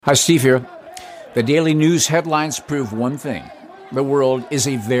Hi, Steve here. The daily news headlines prove one thing. The world is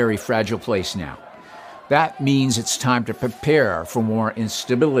a very fragile place now. That means it's time to prepare for more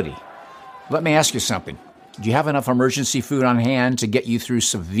instability. Let me ask you something. Do you have enough emergency food on hand to get you through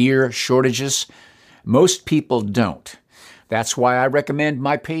severe shortages? Most people don't. That's why I recommend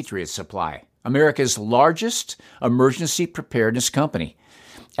My Patriot Supply, America's largest emergency preparedness company.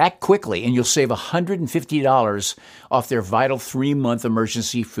 Act quickly and you'll save $150 off their Vital 3-month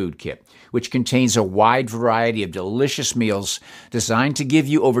emergency food kit, which contains a wide variety of delicious meals designed to give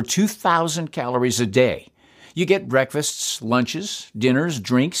you over 2,000 calories a day. You get breakfasts, lunches, dinners,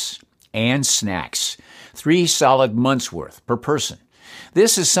 drinks, and snacks. 3 solid months' worth per person.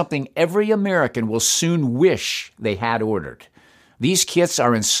 This is something every American will soon wish they had ordered. These kits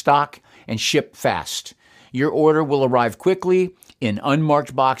are in stock and ship fast. Your order will arrive quickly in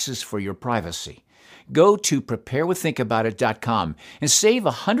unmarked boxes for your privacy. Go to preparewiththinkaboutit.com and save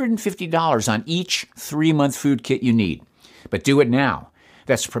 $150 on each 3-month food kit you need. But do it now.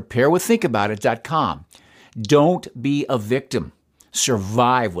 That's preparewiththinkaboutit.com. Don't be a victim.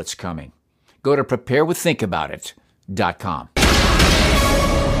 Survive what's coming. Go to preparewiththinkaboutit.com.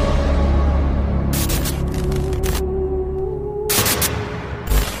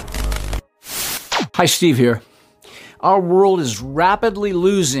 Hi, Steve here. Our world is rapidly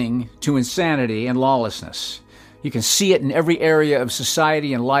losing to insanity and lawlessness. You can see it in every area of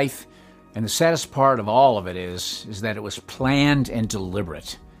society and life, and the saddest part of all of it is that it was planned and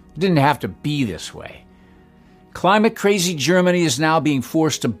deliberate. It didn't have to be this way. Climate-crazy Germany is now being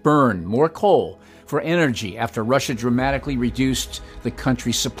forced to burn more coal for energy after Russia dramatically reduced the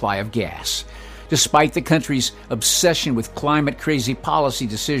country's supply of gas. Despite the country's obsession with climate-crazy policy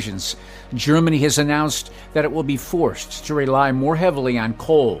decisions, Germany has announced that it will be forced to rely more heavily on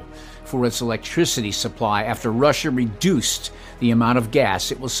coal for its electricity supply after Russia reduced the amount of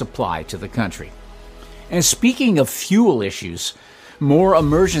gas it will supply to the country. And speaking of fuel issues, more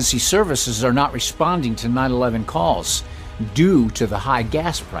emergency services are not responding to 911 calls due to the high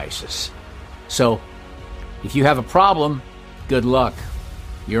gas prices. So, if you have a problem, good luck.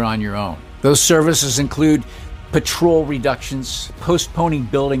 You're on your own. Those services include patrol reductions, postponing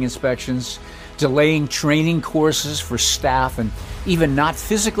building inspections, delaying training courses for staff, and even not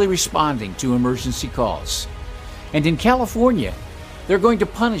physically responding to emergency calls. And in California, they're going to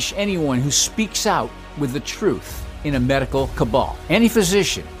punish anyone who speaks out with the truth in a medical cabal. Any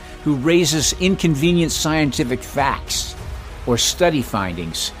physician who raises inconvenient scientific facts or study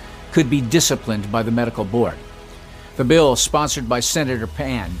findings could be disciplined by the medical board. The bill, sponsored by Senator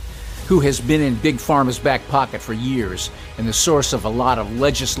Pan, who has been in Big Pharma's back pocket for years and the source of a lot of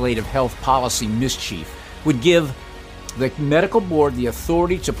legislative health policy mischief, would give the medical board the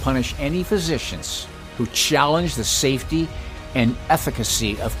authority to punish any physicians who challenge the safety and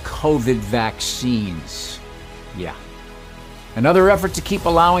efficacy of COVID vaccines. Yeah. Another effort to keep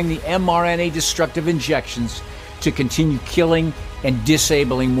allowing the mRNA destructive injections to continue killing and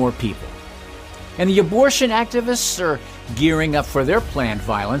disabling more people. And the abortion activists are gearing up for their planned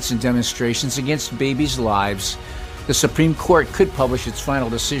violence and demonstrations against babies' lives. The Supreme Court could publish its final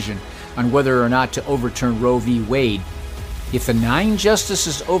decision on whether or not to overturn Roe v. Wade. If the 9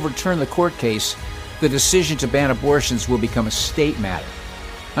 justices overturn the court case, the decision to ban abortions will become a state matter.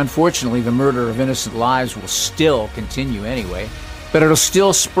 Unfortunately, the murder of innocent lives will still continue anyway, but it'll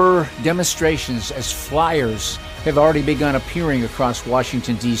still spur demonstrations as flyers have already begun appearing across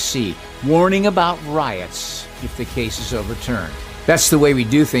Washington, D.C., warning about riots if the case is overturned. That's the way we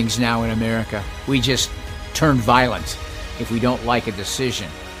do things now in America. We just turn violent if we don't like a decision.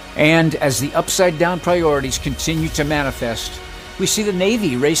 And as the upside-down priorities continue to manifest, we see the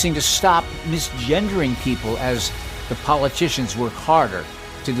Navy racing to stop misgendering people as the politicians work harder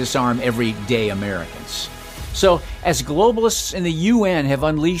to disarm everyday Americans. So, as globalists in the UN have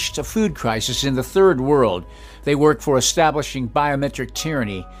unleashed a food crisis in the third world, they work for establishing biometric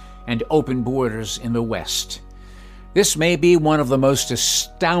tyranny and open borders in the West. This may be one of the most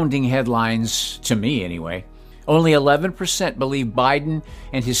astounding headlines, to me anyway. Only 11% believe Biden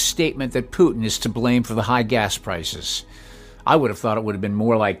and his statement that Putin is to blame for the high gas prices. I would have thought it would have been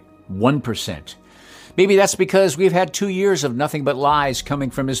more like 1%. Maybe that's because we've had 2 years of nothing but lies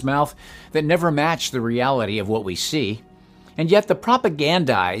coming from his mouth that never match the reality of what we see. And yet the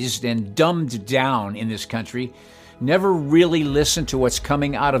propagandized and dumbed down in this country never really listen to what's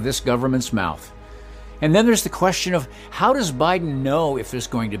coming out of this government's mouth. And then there's the question of how does Biden know if there's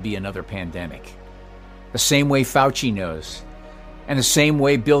going to be another pandemic? The same way Fauci knows, and the same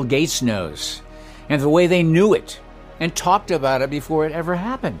way Bill Gates knows, and the way they knew it and talked about it before it ever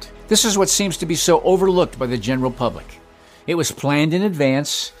happened. This is what seems to be so overlooked by the general public. It was planned in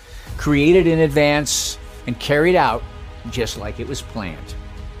advance, created in advance, and carried out just like it was planned.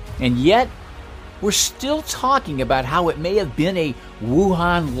 And yet, we're still talking about how it may have been a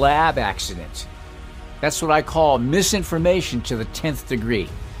Wuhan lab accident. That's what I call misinformation to the 10th degree.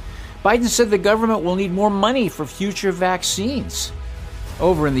 Biden said the government will need more money for future vaccines.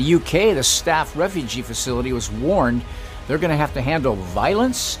 Over in the UK, the staff refugee facility was warned they're going to have to handle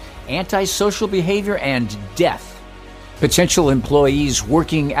violence, antisocial behavior, and death. Potential employees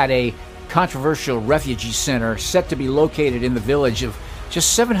working at a controversial refugee center set to be located in the village of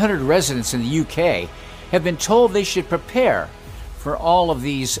just 700 residents in the UK have been told they should prepare for all of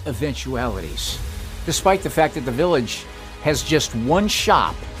these eventualities. Despite the fact that the village has just one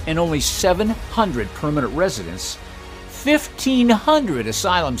shop and only 700 permanent residents, 1,500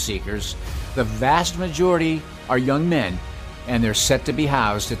 asylum seekers, the vast majority are young men, and they're set to be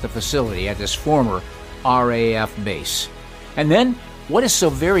housed at the facility at this former RAF base. And then, what is so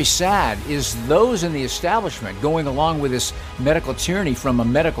very sad is those in the establishment going along with this medical tyranny from a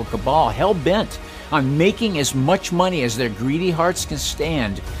medical cabal hell-bent on making as much money as their greedy hearts can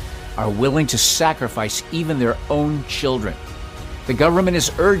stand are willing to sacrifice even their own children. The government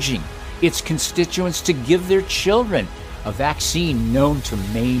is urging its constituents to give their children a vaccine known to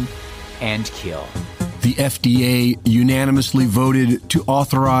maim and kill. The FDA unanimously voted to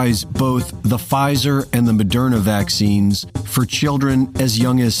authorize both the Pfizer and the Moderna vaccines for children as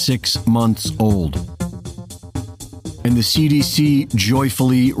young as 6 months old. And the CDC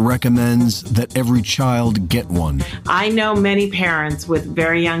joyfully recommends that every child get one. I know many parents with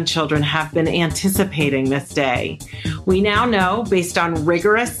very young children have been anticipating this day. We now know, based on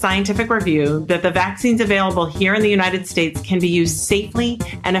rigorous scientific review, that the vaccines available here in the United States can be used safely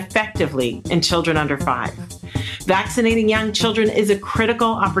and effectively in children under 5. Vaccinating young children is a critical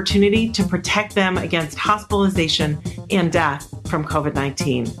opportunity to protect them against hospitalization and death from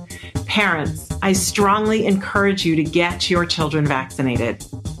COVID-19. Parents, I strongly encourage you to get your children vaccinated.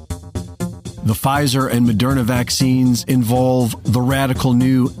 The Pfizer and Moderna vaccines involve the radical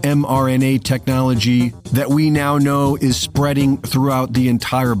new mRNA technology that we now know is spreading throughout the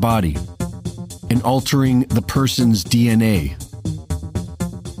entire body and altering the person's DNA.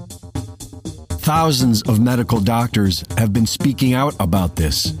 Thousands of medical doctors have been speaking out about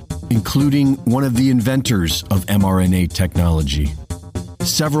this, including one of the inventors of mRNA technology.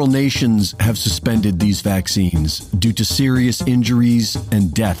 Several nations have suspended these vaccines due to serious injuries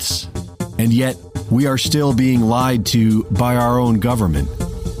and deaths. And yet, we are still being lied to by our own government,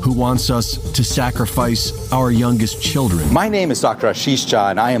 who wants us to sacrifice our youngest children. My name is Dr. Ashish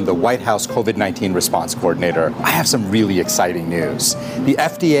Jha, and I am the White House COVID-19 response coordinator. I have some really exciting news. The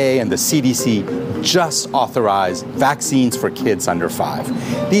FDA and the CDC just authorized vaccines for kids under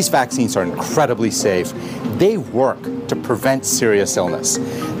 5. These vaccines are incredibly safe. They work to prevent serious illness.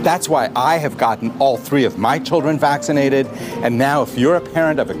 That's why I have gotten all 3 of my children vaccinated. And now if you're a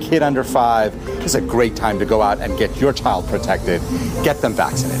parent of a kid under 5, it's a great time to go out and get your child protected. Get them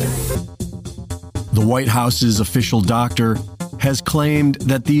vaccinated. The White House's official doctor has claimed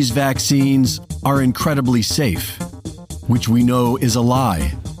that these vaccines are incredibly safe, which we know is a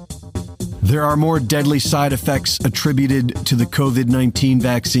lie. There are more deadly side effects attributed to the COVID-19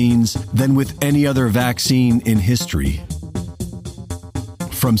 vaccines than with any other vaccine in history.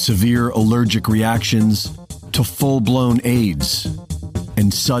 From severe allergic reactions to full-blown AIDS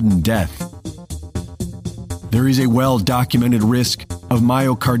and sudden death. There is a well-documented risk of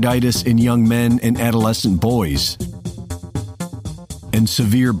myocarditis in young men and adolescent boys, and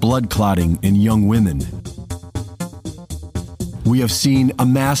severe blood clotting in young women. We have seen a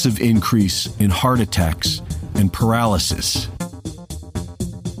massive increase in heart attacks and paralysis.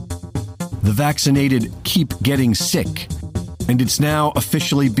 The vaccinated keep getting sick, and it's now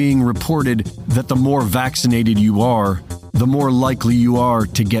officially being reported that the more vaccinated you are, the more likely you are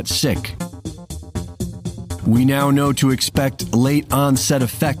to get sick. We now know to expect late onset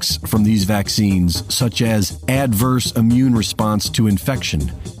effects from these vaccines, such as adverse immune response to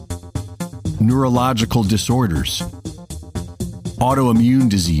infection, neurological disorders, autoimmune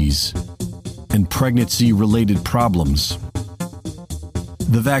disease, and pregnancy-related problems.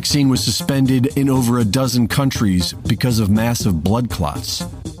 The vaccine was suspended in over a dozen countries because of massive blood clots.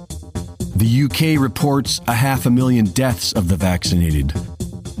 The UK reports 500,000 deaths of the vaccinated,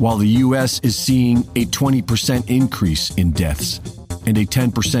 while the US is seeing a 20% increase in deaths and a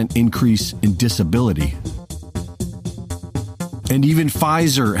 10% increase in disability. And even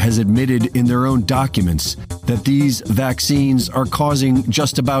Pfizer has admitted in their own documents that these vaccines are causing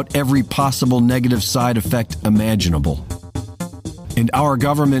just about every possible negative side effect imaginable. And our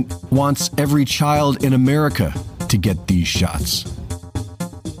government wants every child in America to get these shots.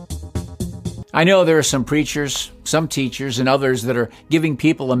 I know there are some preachers, some teachers, and others that are giving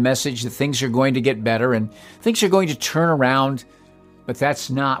people a message that things are going to get better and things are going to turn around, but that's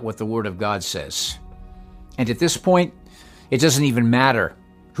not what the Word of God says. And at this point, it doesn't even matter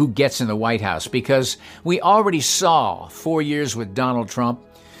who gets in the White House, because we already saw 4 years with Donald Trump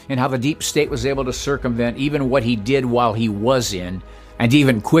and how the deep state was able to circumvent even what he did while he was in, and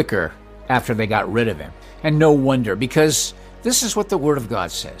even quicker after they got rid of him. And no wonder, because this is what the Word of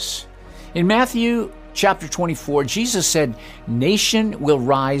God says. In Matthew chapter 24, Jesus said, "Nation will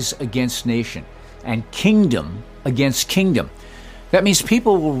rise against nation, and kingdom against kingdom." That means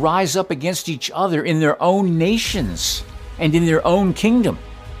people will rise up against each other in their own nations and in their own kingdom,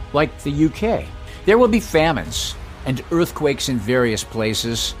 like the UK. There will be famines and earthquakes in various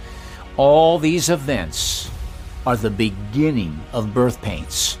places. All these events are the beginning of birth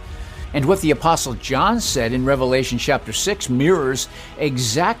pains. And what the Apostle John said in Revelation chapter 6 mirrors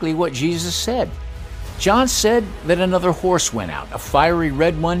exactly what Jesus said. John said that another horse went out, a fiery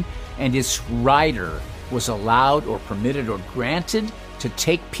red one, and its rider was allowed or permitted or granted to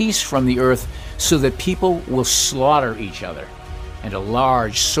take peace from the earth so that people will slaughter each other. And a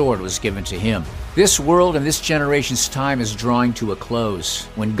large sword was given to him. This world and this generation's time is drawing to a close,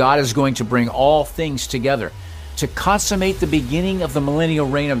 when God is going to bring all things together to consummate the beginning of the millennial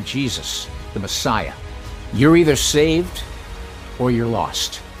reign of Jesus, the Messiah. You're either saved or you're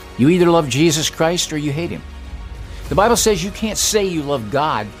lost. You either love Jesus Christ or you hate him. The Bible says you can't say you love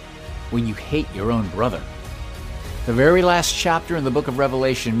God when you hate your own brother. The very last chapter in the book of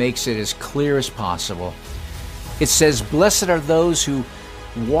Revelation makes it as clear as possible. It says, "Blessed are those who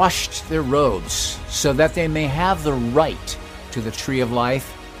washed their robes, so that they may have the right to the tree of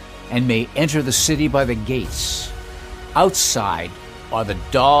life and may enter the city by the gates. Outside are the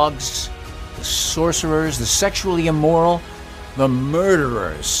dogs, the sorcerers, the sexually immoral, the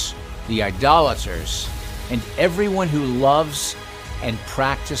murderers, the idolaters, and everyone who loves and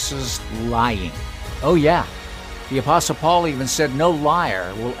practices lying." Oh yeah, the Apostle Paul even said no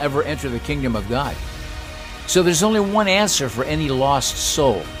liar will ever enter the kingdom of God. So there's only one answer for any lost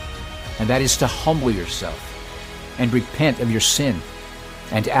soul, and that is to humble yourself and repent of your sin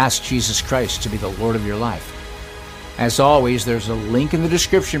and ask Jesus Christ to be the Lord of your life. As always, there's a link in the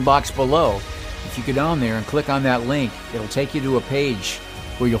description box below. If you go down there and click on that link, it'll take you to a page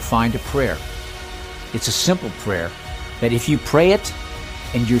where you'll find a prayer. It's a simple prayer that if you pray it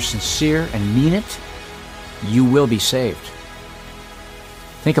and you're sincere and mean it, you will be saved.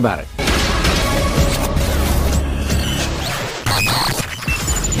 Think about it.